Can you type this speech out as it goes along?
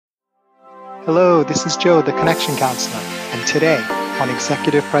Hello, this is Joe, the Connection Counselor, and today on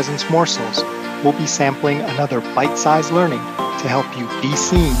Executive Presence Morsels, we'll be sampling another bite-sized learning to help you be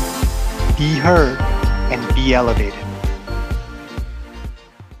seen, be heard, and be elevated.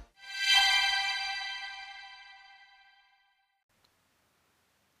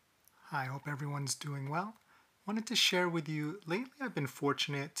 Hi, I hope everyone's doing well. Wanted to share with you, lately I've been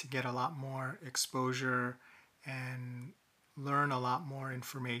fortunate to get a lot more exposure and learn a lot more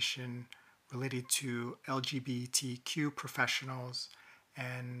information related to LGBTQ professionals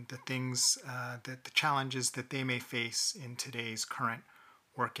and the things the challenges that they may face in today's current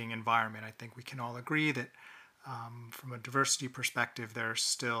working environment. I think we can all agree that from a diversity perspective, there are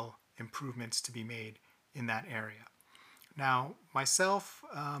still improvements to be made in that area. Now, myself,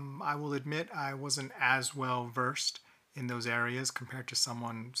 I will admit I wasn't as well versed in those areas compared to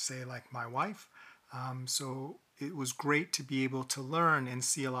someone, say, like my wife. So it was great to be able to learn and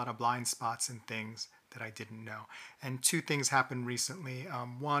see a lot of blind spots and things that I didn't know. And two things happened recently.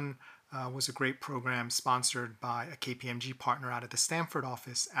 One was a great program sponsored by a KPMG partner out of the Stanford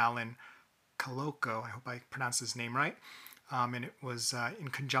office, Alan Kaloko. I hope I pronounced his name right. And it was in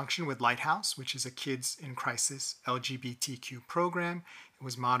conjunction with Lighthouse, which is a Kids in Crisis LGBTQ program. It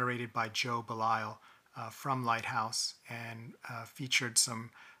was moderated by Joe Belisle from Lighthouse and featured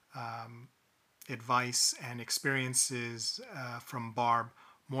some advice and experiences from Barb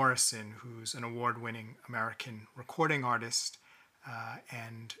Morrison, who's an award-winning American recording artist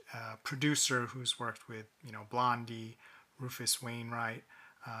and producer who's worked with, Blondie, Rufus Wainwright,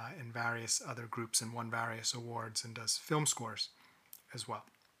 and various other groups and won various awards and does film scores as well.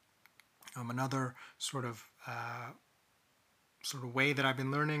 Another sort of way that I've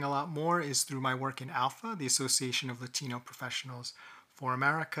been learning a lot more is through my work in ALPHA, the Association of Latino Professionals for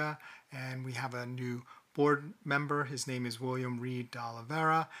America, and we have a new board member. His name is William Reed de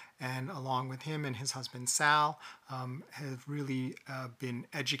Oliveira, and along with him and his husband Sal have really been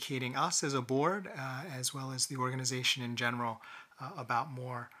educating us as a board as well as the organization in general about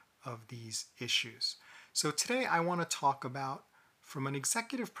more of these issues. So today I want to talk about, from an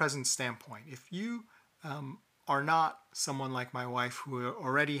executive presence standpoint, if you are not someone like my wife who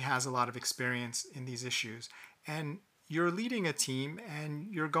already has a lot of experience in these issues, and you're leading a team and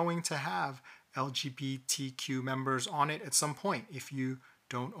you're going to have LGBTQ members on it at some point if you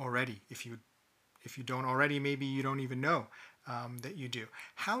don't already. If you don't already, maybe you don't even know that you do.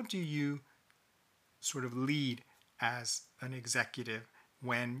 How do you sort of lead as an executive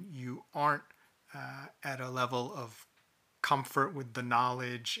when you aren't at a level of comfort with the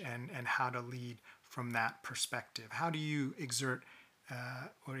knowledge and how to lead from that perspective? How do you exert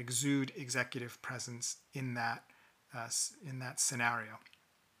or exude executive presence in that scenario?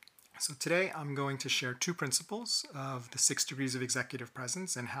 So today I'm going to share two principles of the 6 degrees of executive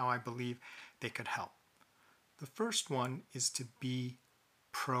presence and how I believe they could help. The first one is to be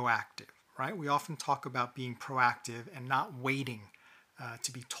proactive, right? We often talk about being proactive and not waiting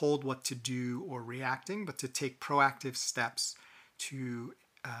to be told what to do or reacting, but to take proactive steps to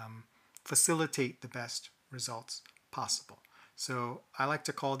facilitate the best results possible. So I like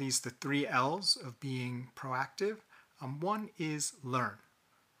to call these the 3 L's of being proactive. One is learn,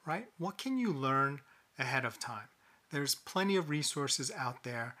 right? What can you learn ahead of time? There's plenty of resources out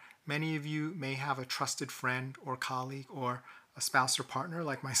there. Many of you may have a trusted friend or colleague or a spouse or partner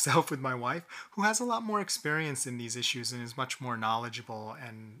like myself with my wife who has a lot more experience in these issues and is much more knowledgeable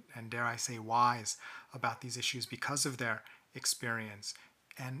and dare I say wise about these issues because of their experience.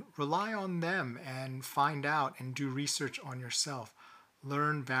 And rely on them and find out and do research on yourself.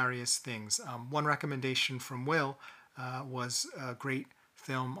 Learn various things. One recommendation from Will was a great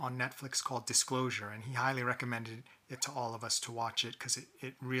film on Netflix called Disclosure, and he highly recommended it to all of us to watch it because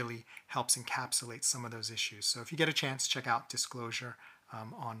it really helps encapsulate some of those issues. So if you get a chance, check out Disclosure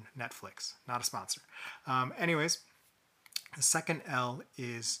on Netflix. Not a sponsor. Anyways, the second L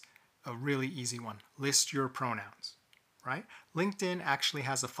is a really easy one. List your pronouns, right? LinkedIn actually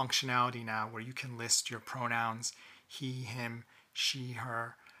has a functionality now where you can list your pronouns, he, him, she,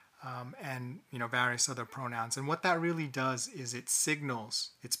 her, and various other pronouns. And what that really does is it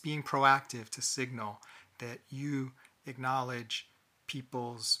signals, it's being proactive to signal that you acknowledge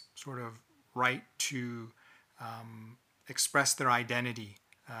people's sort of right to express their identity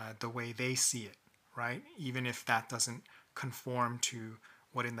the way they see it, right? Even if that doesn't conform to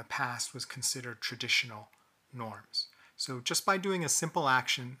what in the past was considered traditional norms. So just by doing a simple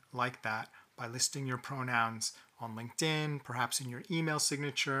action like that, by listing your pronouns on LinkedIn, perhaps in your email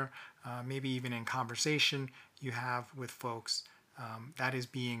signature, maybe even in conversation you have with folks, that is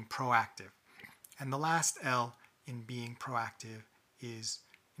being proactive. And the last L in being proactive is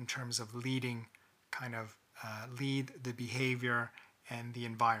in terms of leading, lead the behavior and the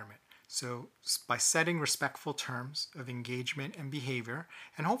environment. So by setting respectful terms of engagement and behavior,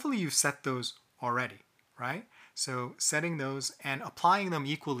 and hopefully you've set those already, right? So setting those and applying them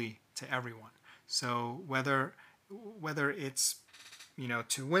equally to everyone. So whether it's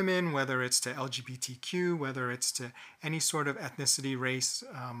to women, whether it's to LGBTQ, whether it's to any sort of ethnicity, race,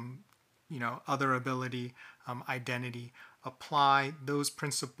 other ability, identity, apply those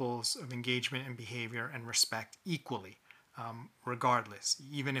principles of engagement and behavior and respect equally, regardless,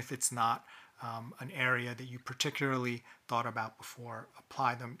 even if it's not an area that you particularly thought about before.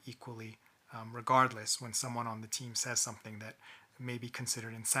 Apply them equally, regardless, when someone on the team says something that may be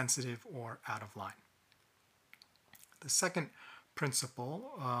considered insensitive or out of line. The second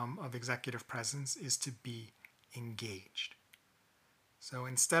principle of executive presence is to be engaged. So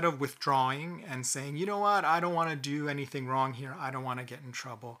instead of withdrawing and saying, you know what, I don't want to do anything wrong here, I don't want to get in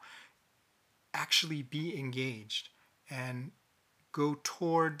trouble, actually be engaged and go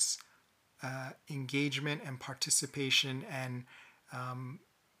towards engagement and participation and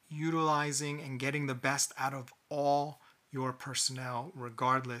utilizing and getting the best out of all your personnel,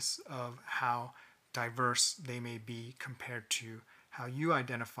 regardless of how diverse they may be compared to how you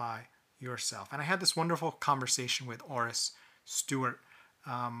identify yourself. And I had this wonderful conversation with Oris Stewart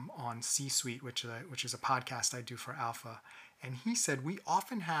on C-Suite, which is a podcast I do for Alpha. And he said we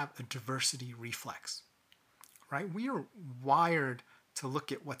often have a diversity reflex, right? We are wired to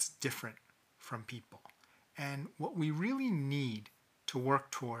look at what's different from people. And what we really need to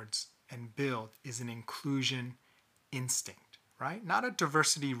work towards and build is an inclusion instinct, right? Not a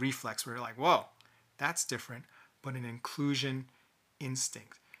diversity reflex where you're like, whoa, that's different, but an inclusion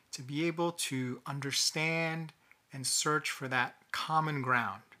instinct. To be able to understand and search for that common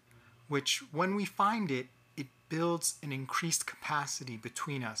ground, which when we find it, it builds an increased capacity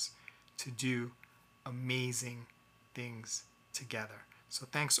between us to do amazing things together. So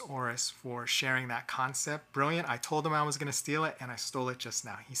thanks, Oris, for sharing that concept. Brilliant. I told him I was going to steal it, and I stole it just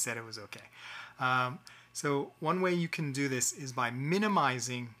now. He said it was okay. So one way you can do this is by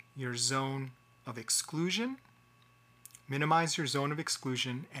minimizing your zone of exclusion. Minimize your zone of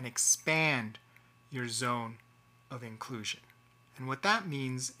exclusion and expand your zone of inclusion. And what that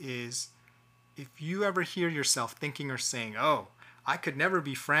means is if you ever hear yourself thinking or saying, oh, I could never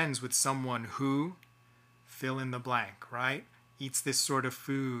be friends with someone who fill in the blank, right? Eats this sort of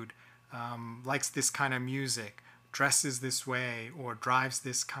food, likes this kind of music, dresses this way, or drives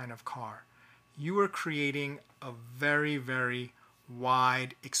this kind of car. You are creating a very, very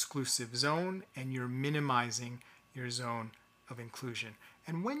wide exclusive zone, and you're minimizing your zone of inclusion.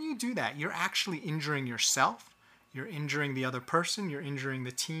 And when you do that, you're actually injuring yourself, you're injuring the other person, you're injuring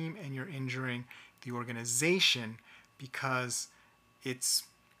the team, and you're injuring the organization, because it's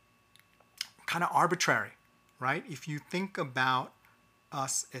kind of arbitrary, right? If you think about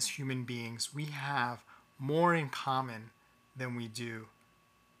us as human beings, we have more in common than we do,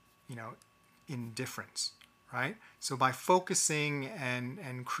 in difference, right? So by focusing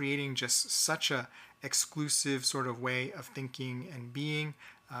and creating just such a exclusive sort of way of thinking and being,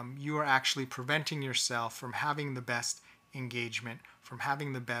 you are actually preventing yourself from having the best engagement, from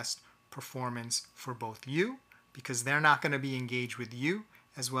having the best performance for both you, because they're not going to be engaged with you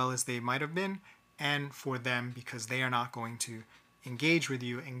as well as they might have been, and for them because they are not going to engage with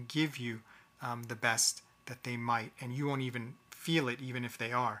you and give you the best that they might, and you won't even feel it even if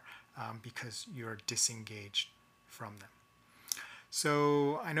they are, because you're disengaged from them.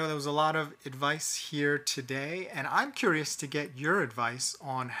 So I know there was a lot of advice here today, and I'm curious to get your advice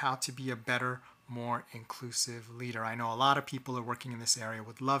on how to be a better, more inclusive leader. I know a lot of people are working in this area,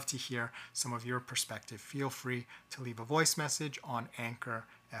 would love to hear some of your perspective. Feel free to leave a voice message on Anchor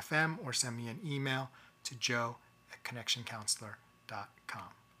FM or send me an email to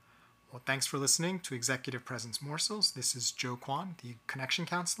joe@connectioncounselor.com. Well, thanks for listening to Executive Presence Morsels. This is Joe Kwan, the Connection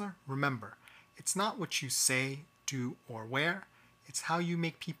Counselor. Remember, it's not what you say, do, or wear. It's how you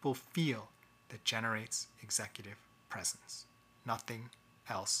make people feel that generates executive presence. Nothing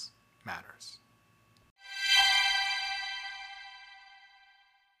else matters.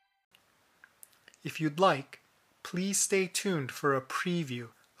 If you'd like, please stay tuned for a preview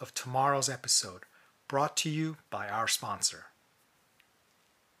of tomorrow's episode, brought to you by our sponsor.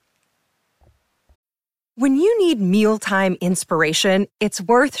 When you need mealtime inspiration, it's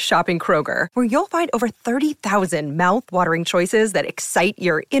worth shopping Kroger, where you'll find over 30,000 mouth-watering choices that excite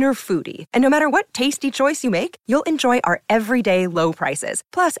your inner foodie. And no matter what tasty choice you make, you'll enjoy our everyday low prices,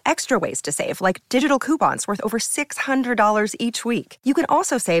 plus extra ways to save, like digital coupons worth over $600 each week. You can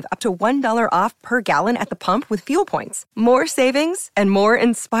also save up to $1 off per gallon at the pump with fuel points. More savings and more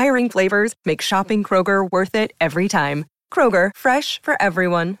inspiring flavors make shopping Kroger worth it every time. Kroger, fresh for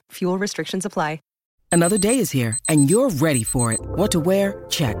everyone. Fuel restrictions apply. Another day is here, and you're ready for it. What to wear?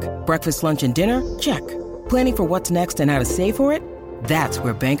 Check. Breakfast, lunch, and dinner? Check. Planning for what's next and how to save for it? That's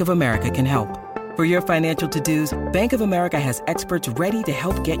where Bank of America can help. For your financial to-dos, Bank of America has experts ready to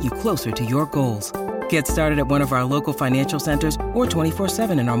help get you closer to your goals. Get started at one of our local financial centers or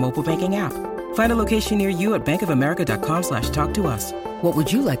 24/7 in our mobile banking app. Find a location near you at bankofamerica.com/talktous. What would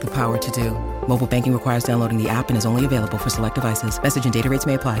you like the power to do? Mobile banking requires downloading the app and is only available for select devices. Message and data rates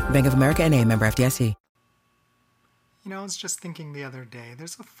may apply. Bank of America N.A., member FDIC. You know, I was just thinking the other day,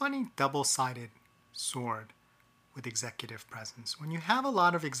 there's a funny double-sided sword with executive presence. When you have a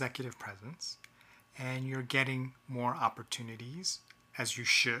lot of executive presence and you're getting more opportunities, as you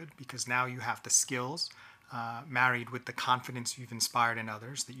should, because now you have the skills married with the confidence you've inspired in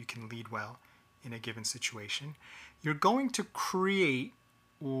others that you can lead well in a given situation, you're going to create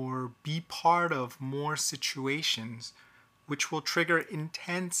or be part of more situations which will trigger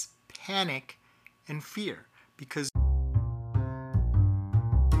intense panic and fear. Because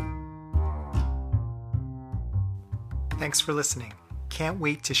thanks for listening. Can't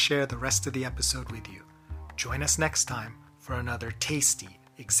wait to share the rest of the episode with you. Join us next time for another tasty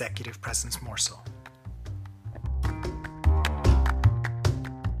executive presence morsel.